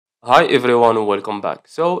Hi everyone, welcome back.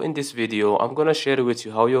 So in this video, I'm gonna share with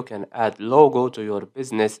you how you can add logo to your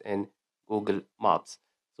business in Google Maps.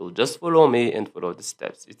 So just follow me and follow the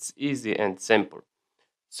steps. It's easy and simple.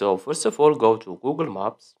 So first of all, go to Google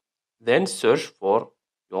Maps, then search for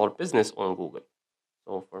your business on Google.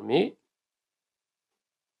 So for me,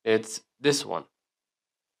 it's this one.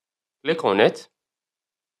 Click on it,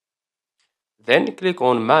 then click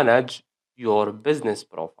on Manage Your Business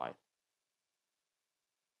Profile.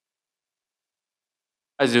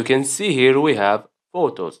 As you can see here, we have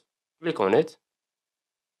photos. Click on it.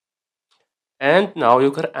 And now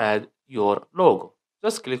you can add your logo.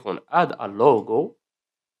 Just click on add a logo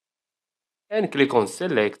and click on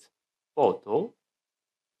select photo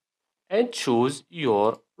and choose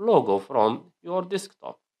your logo from your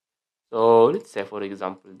desktop. So let's say for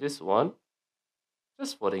example this one,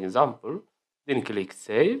 just for example, then click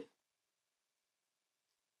save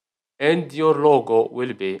and your logo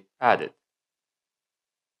will be added.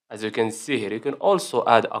 As you can see here, you can also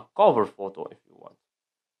add a cover photo if you want.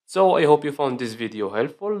 So I hope you found this video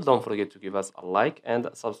helpful. Don't forget to give us a like and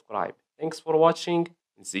subscribe. Thanks for watching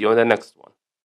and see you in the next one.